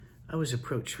I was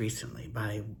approached recently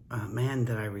by a man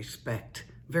that I respect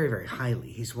very, very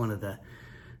highly. He's one of the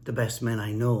best men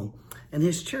I know, and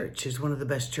his church is one of the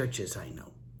best churches I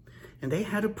know. And they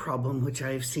had a problem which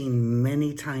I've seen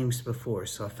many times before,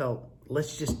 so I felt,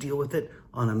 let's just deal with it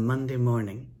on a Monday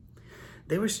morning.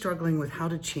 They were struggling with how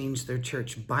to change their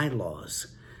church bylaws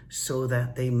so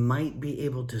that they might be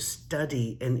able to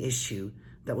study an issue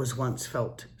that was once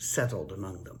felt settled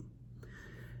among them.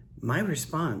 My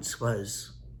response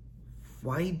was,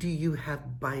 why do you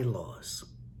have bylaws?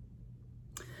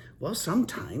 Well,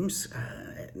 sometimes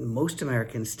most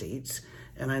American states,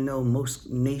 and I know most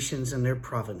nations and their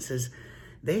provinces,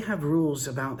 they have rules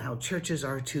about how churches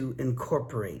are to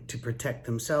incorporate to protect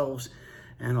themselves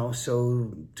and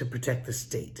also to protect the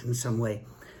state in some way.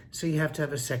 So you have to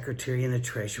have a secretary and a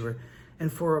treasurer.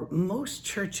 And for most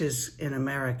churches in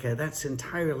America, that's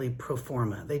entirely pro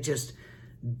forma. They just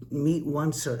meet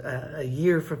once a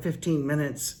year for 15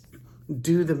 minutes,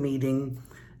 do the meeting,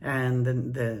 and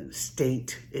then the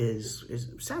state is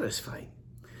satisfied.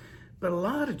 But a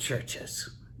lot of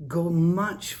churches go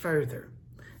much further,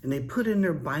 and they put in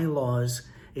their bylaws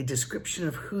a description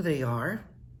of who they are,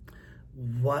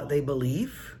 what they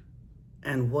believe,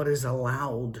 and what is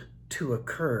allowed to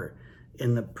occur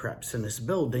perhaps in this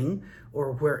building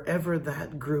or wherever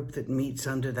that group that meets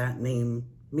under that name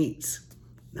meets.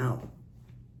 Now,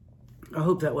 I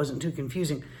hope that wasn't too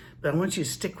confusing, but I want you to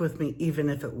stick with me even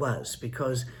if it was,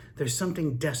 because there's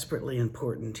something desperately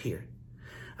important here.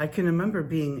 I can remember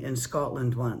being in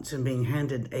Scotland once and being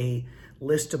handed a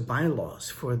list of bylaws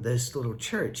for this little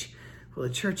church. Well,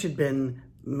 the church had been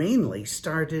mainly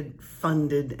started,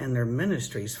 funded, and their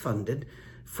ministries funded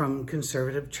from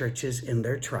conservative churches in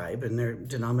their tribe, in their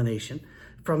denomination,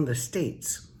 from the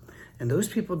States. And those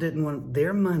people didn't want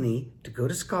their money to go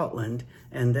to Scotland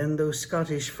and then those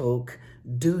Scottish folk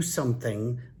do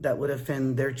something that would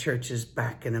offend their churches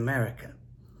back in America.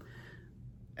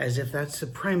 As if that's the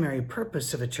primary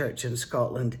purpose of a church in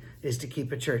Scotland, is to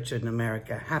keep a church in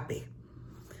America happy.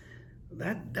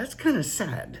 That's kind of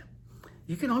sad.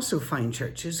 You can also find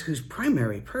churches whose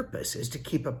primary purpose is to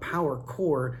keep a power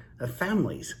core of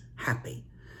families happy.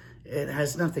 It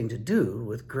has nothing to do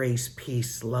with grace,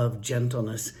 peace, love,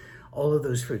 gentleness, all of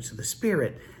those fruits of the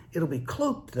Spirit. It'll be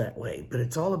cloaked that way, but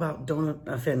it's all about don't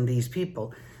offend these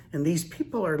people. And these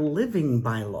people are living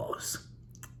bylaws.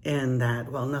 And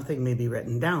that, while nothing may be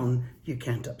written down, you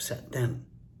can't upset them.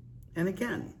 And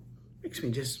again, makes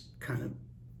me just kind of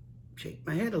shake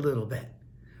my head a little bit.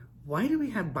 Why do we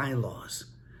have bylaws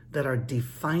that are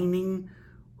defining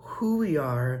who we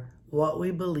are, what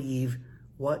we believe,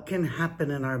 what can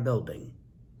happen in our building?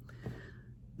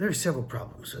 There are several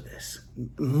problems with this,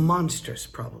 monstrous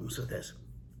problems with this.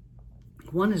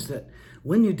 One is that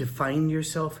when you define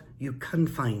yourself, you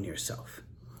confine yourself.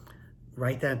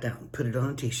 Write that down, put it on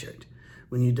a t-shirt.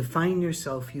 When you define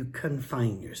yourself, you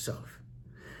confine yourself.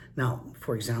 Now,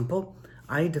 for example,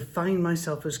 I define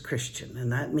myself as Christian,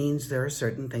 and that means there are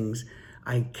certain things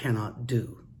I cannot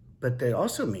do. But that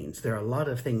also means there are a lot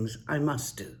of things I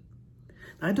must do.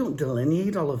 I don't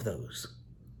delineate all of those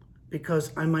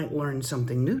because I might learn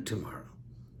something new tomorrow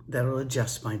that'll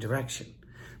adjust my direction.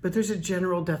 But there's a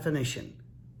general definition.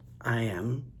 I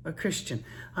am a Christian.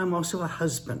 I'm also a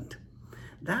husband.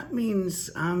 That means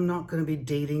I'm not going to be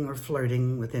dating or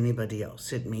flirting with anybody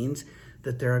else. It means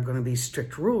that there are going to be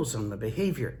strict rules on the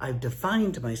behavior. I've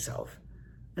defined myself,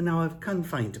 and now I've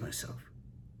confined myself.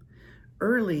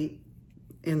 Early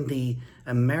in the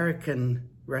American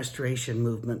Restoration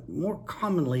movement, more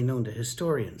commonly known to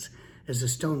historians as the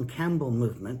Stone Campbell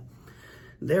movement,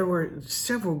 there were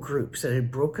several groups that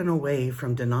had broken away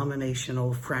from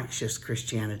denominational fractious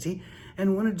Christianity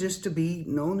and wanted just to be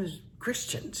known as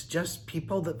Christians, just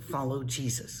people that follow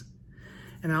Jesus.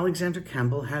 And Alexander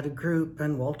Campbell had a group,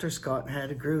 and Walter Scott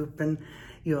had a group, and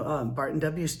Barton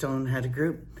W. Stone had a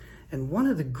group. And one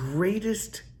of the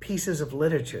greatest pieces of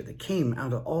literature that came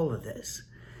out of all of this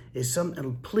is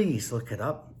and please look it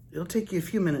up. It'll take you a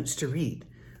few minutes to read,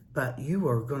 but you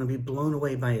are going to be blown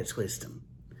away by its wisdom.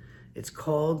 It's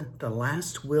called The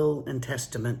Last Will and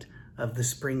Testament of the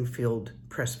Springfield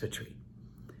Presbytery.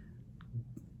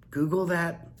 Google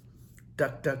that,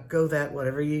 DuckDuckGo that,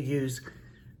 whatever you use.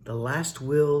 The Last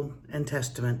Will and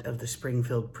Testament of the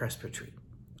Springfield Presbytery.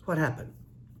 What happened?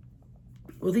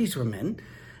 Well, these were men,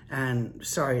 and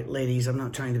sorry, ladies, I'm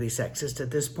not trying to be sexist.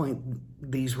 At this point,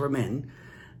 these were men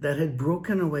that had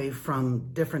broken away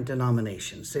from different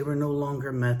denominations. They were no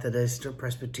longer Methodist or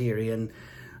Presbyterian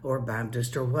or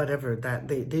Baptist or whatever. That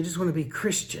they just want to be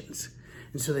Christians.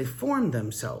 And so they formed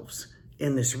themselves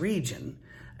in this region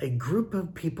a group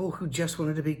of people who just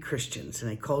wanted to be Christians,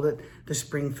 and they called it the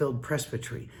Springfield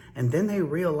Presbytery. And then they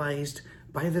realized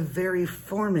by the very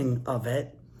forming of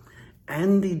it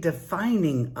and the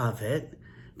defining of it,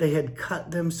 they had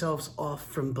cut themselves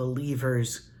off from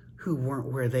believers who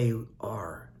weren't where they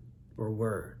are or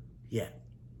were yet.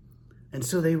 And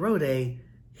so they wrote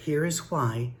here is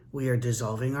why we are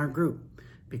dissolving our group,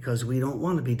 because we don't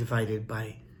want to be divided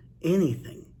by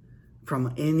anything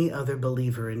from any other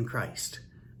believer in Christ.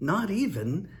 Not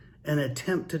even an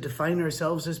attempt to define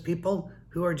ourselves as people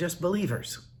who are just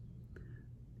believers.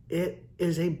 It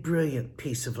is a brilliant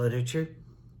piece of literature,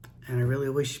 and I really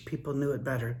wish people knew it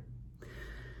better.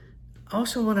 I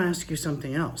also want to ask you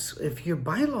something else. If your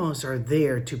bylaws are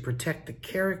there to protect the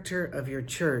character of your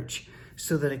church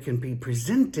so that it can be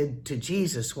presented to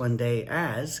Jesus one day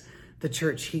as the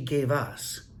church he gave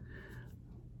us,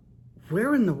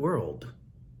 where in the world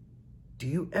do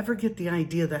you ever get the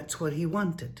idea that's what he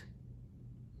wanted?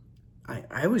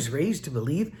 I was raised to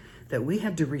believe that we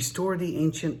had to restore the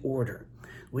ancient order.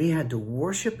 We had to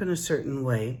worship in a certain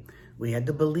way. We had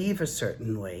to believe a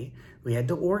certain way. We had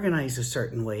to organize a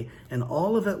certain way. And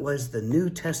all of it was the New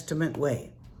Testament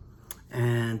way.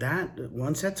 And that,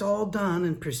 once that's all done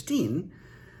and pristine,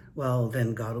 well,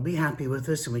 then God will be happy with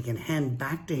us and we can hand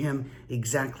back to him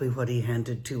exactly what he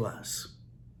handed to us.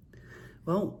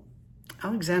 Well,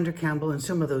 Alexander Campbell and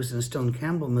some of those in the Stone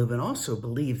Campbell movement also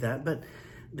believe that, but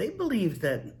they believe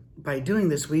that by doing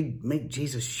this, we'd make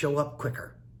Jesus show up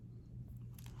quicker.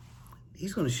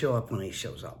 He's going to show up when he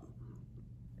shows up.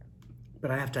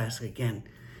 But I have to ask again,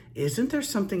 isn't there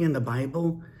something in the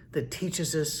Bible that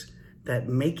teaches us that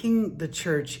making the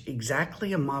church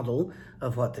exactly a model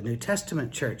of what the New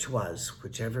Testament church was,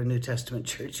 whichever New Testament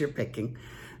church you're picking,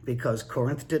 because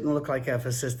Corinth didn't look like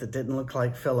Ephesus, that didn't look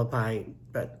like Philippi,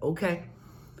 but okay.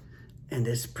 And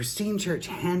this pristine church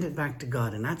handed back to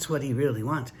God, and that's what he really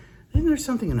wants. Isn't there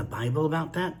something in the Bible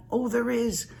about that? Oh, there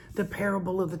is. The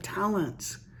parable of the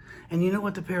talents. And you know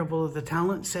what the parable of the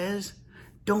talents says?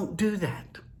 Don't do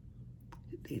that.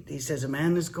 He says a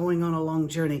man is going on a long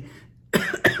journey,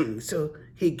 so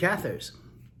he gathers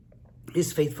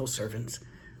his faithful servants,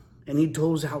 and he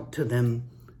doles out to them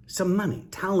some money.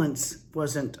 Talents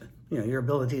wasn't, your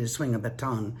ability to swing a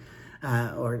baton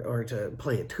or to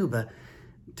play a tuba.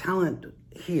 Talent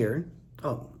here,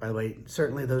 oh, by the way,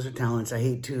 certainly those are talents. I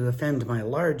hate to offend my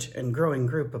large and growing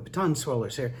group of baton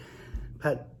swallowers here,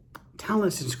 but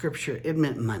talents in Scripture, it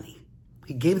meant money.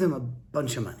 He gave them a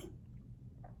bunch of money.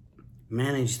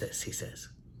 Manage this, he says.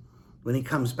 When he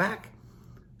comes back,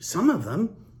 some of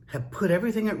them have put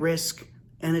everything at risk,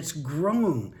 and it's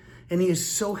grown, and he is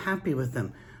so happy with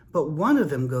them. But one of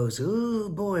them goes, oh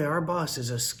boy, our boss is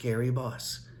a scary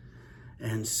boss.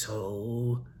 And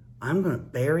so I'm going to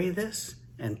bury this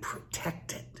and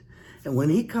protect it. And when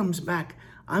he comes back,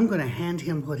 I'm going to hand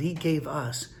him what he gave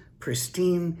us,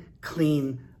 pristine,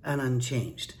 clean, and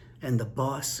unchanged. And the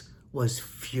boss was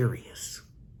furious,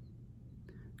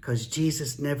 because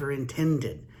Jesus never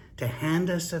intended to hand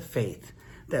us a faith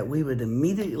that we would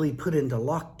immediately put into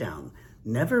lockdown,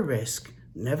 never risk,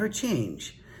 never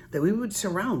change, that we would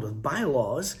surround with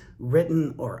bylaws,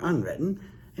 written or unwritten,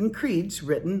 and creeds,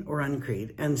 written or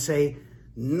uncreed, and say,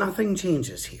 nothing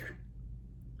changes here.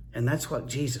 And that's what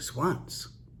Jesus wants.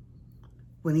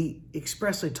 When he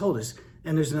expressly told us,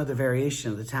 and there's another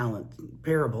variation of the talent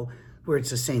parable where it's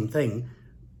the same thing,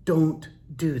 don't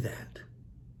do that.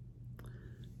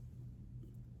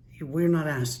 We're not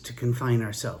asked to confine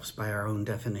ourselves by our own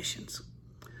definitions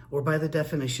or by the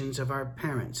definitions of our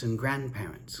parents and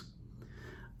grandparents.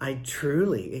 I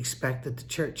truly expect that the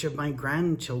church of my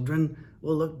grandchildren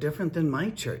will look different than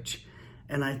my church,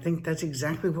 and I think that's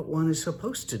exactly what one is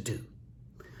supposed to do.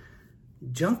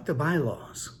 Junk the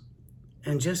bylaws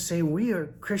and just say we are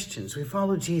Christians, we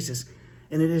follow Jesus,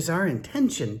 and it is our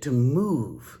intention to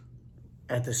move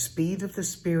at the speed of the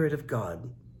Spirit of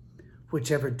God,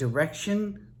 whichever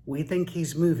direction we think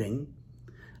he's moving,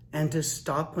 and to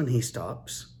stop when he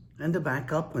stops, and to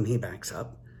back up when he backs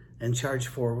up, and charge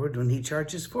forward when he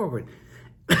charges forward.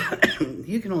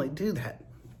 You can only do that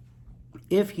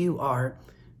if you are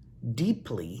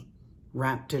deeply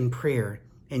wrapped in prayer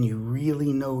and you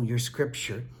really know your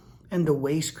Scripture and the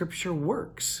way Scripture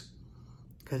works.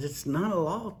 Because it's not a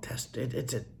law test,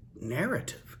 it's a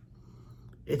narrative.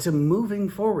 It's a moving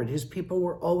forward. His people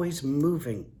were always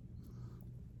moving.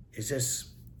 Is this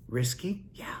risky?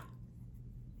 Yeah.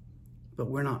 But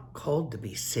we're not called to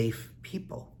be safe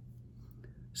people.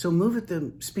 So move at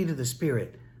the speed of the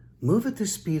Spirit. Move at the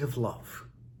speed of love.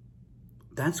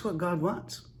 That's what God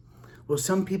wants. Will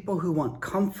some people who want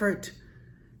comfort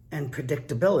and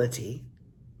predictability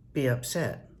be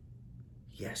upset?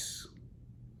 Yes.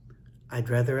 I'd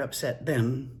rather upset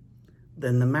them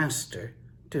than the master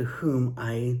to whom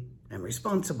I am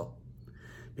responsible.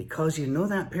 Because you know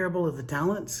that parable of the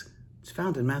talents? It's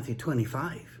found in Matthew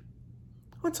 25.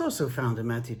 What's also found in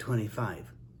Matthew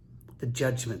 25? The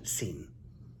judgment scene,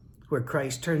 where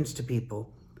Christ turns to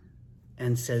people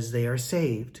and says they are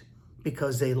saved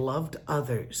because they loved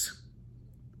others.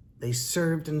 They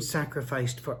served and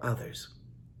sacrificed for others.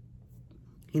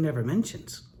 He never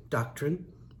mentions doctrine,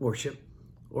 worship,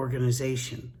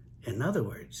 organization. In other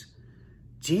words,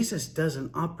 Jesus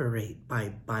doesn't operate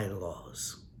by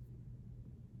bylaws.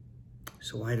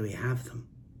 So why do we have them?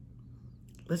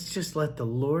 Let's just let the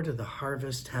Lord of the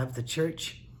harvest have the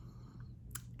church,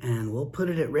 and we'll put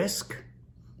it at risk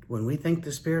when we think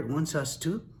the Spirit wants us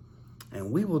to,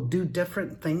 and we will do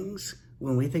different things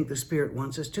when we think the Spirit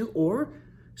wants us to, or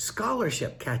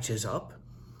scholarship catches up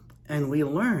and we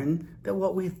learn that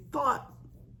what we thought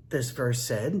this verse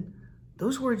said,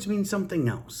 those words mean something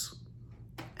else,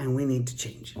 and we need to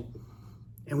change.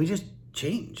 And we just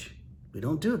change. We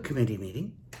don't do a committee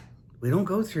meeting. We don't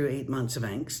go through 8 months of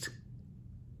angst.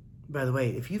 By the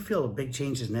way, if you feel a big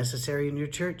change is necessary in your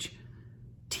church,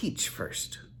 teach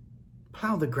first.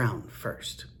 Plow the ground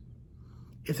first.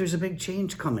 If there's a big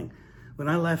change coming, when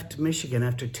I left Michigan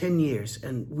after 10 years,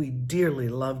 and we dearly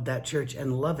loved that church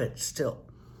and love it still,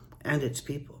 and its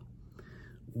people,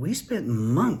 we spent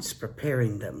months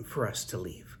preparing them for us to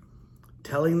leave,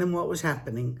 telling them what was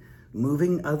happening,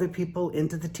 moving other people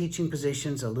into the teaching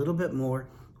positions a little bit more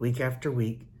week after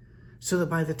week, so that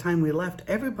by the time we left,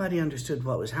 everybody understood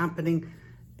what was happening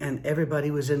and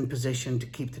everybody was in position to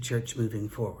keep the church moving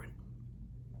forward.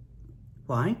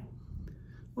 Why?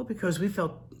 Well, because we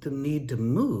felt the need to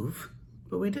move,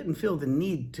 but we didn't feel the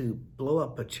need to blow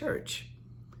up a church.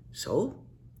 So,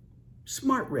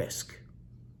 smart risk.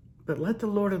 But let the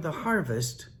Lord of the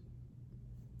harvest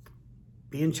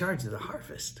be in charge of the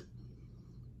harvest.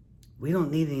 We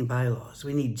don't need any bylaws.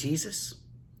 We need Jesus,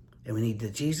 and we need the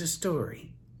Jesus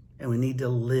story, and we need to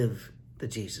live the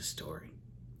Jesus story.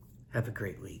 Have a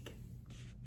great week.